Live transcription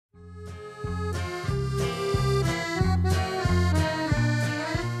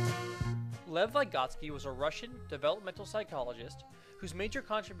Lev Vygotsky was a Russian developmental psychologist whose major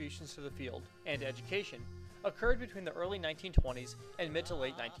contributions to the field and education occurred between the early 1920s and mid to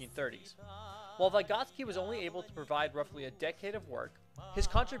late 1930s. While Vygotsky was only able to provide roughly a decade of work, his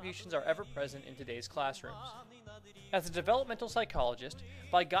contributions are ever present in today's classrooms. As a developmental psychologist,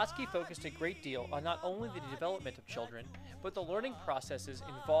 Vygotsky focused a great deal on not only the development of children, but the learning processes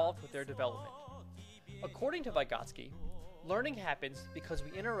involved with their development. According to Vygotsky, learning happens because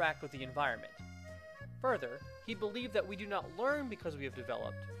we interact with the environment. Further, he believed that we do not learn because we have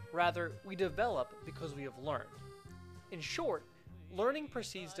developed, rather, we develop because we have learned. In short, learning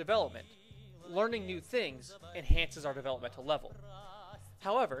precedes development. Learning new things enhances our developmental level.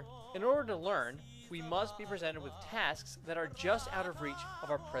 However, in order to learn, we must be presented with tasks that are just out of reach of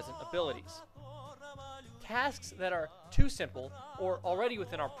our present abilities. Tasks that are too simple or already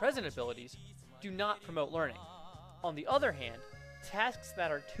within our present abilities do not promote learning. On the other hand, tasks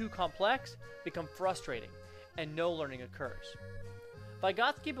that are too complex become frustrating and no learning occurs.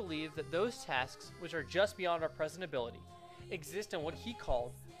 Vygotsky believed that those tasks which are just beyond our present ability exist in what he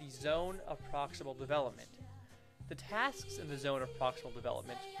called the zone of proximal development. The tasks in the zone of proximal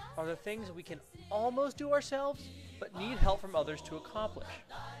development are the things we can almost do ourselves, but need help from others to accomplish.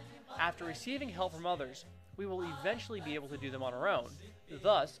 After receiving help from others, we will eventually be able to do them on our own,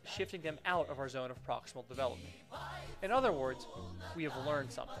 thus shifting them out of our zone of proximal development. In other words, we have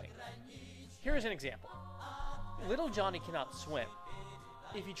learned something. Here is an example. Little Johnny cannot swim.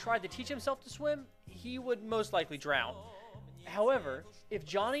 If he tried to teach himself to swim, he would most likely drown. However, if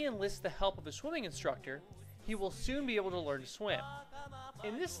Johnny enlists the help of a swimming instructor, he will soon be able to learn to swim.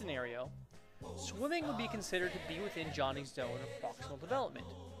 In this scenario, swimming would be considered to be within Johnny's zone of proximal development.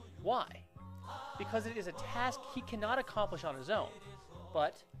 Why? Because it is a task he cannot accomplish on his own,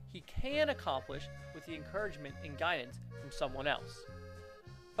 but he can accomplish with the encouragement and guidance from someone else.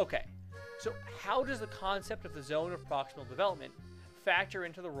 Okay, so how does the concept of the zone of proximal development factor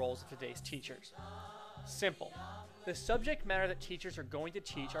into the roles of today's teachers? Simple. The subject matter that teachers are going to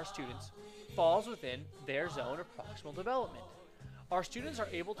teach our students falls within their zone of proximal development. Our students are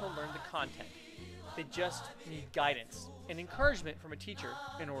able to learn the content. They just need guidance and encouragement from a teacher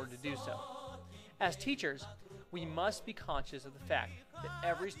in order to do so. As teachers, we must be conscious of the fact that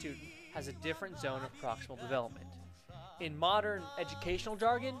every student has a different zone of proximal development. In modern educational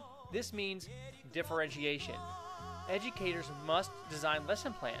jargon, this means differentiation. Educators must design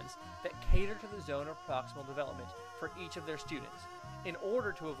lesson plans that cater to the zone of proximal development for each of their students in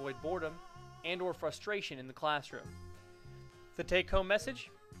order to avoid boredom and/or frustration in the classroom. The take-home message?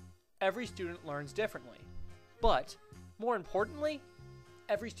 Every student learns differently. But, more importantly,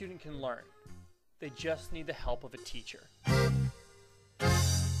 every student can learn. They just need the help of a teacher.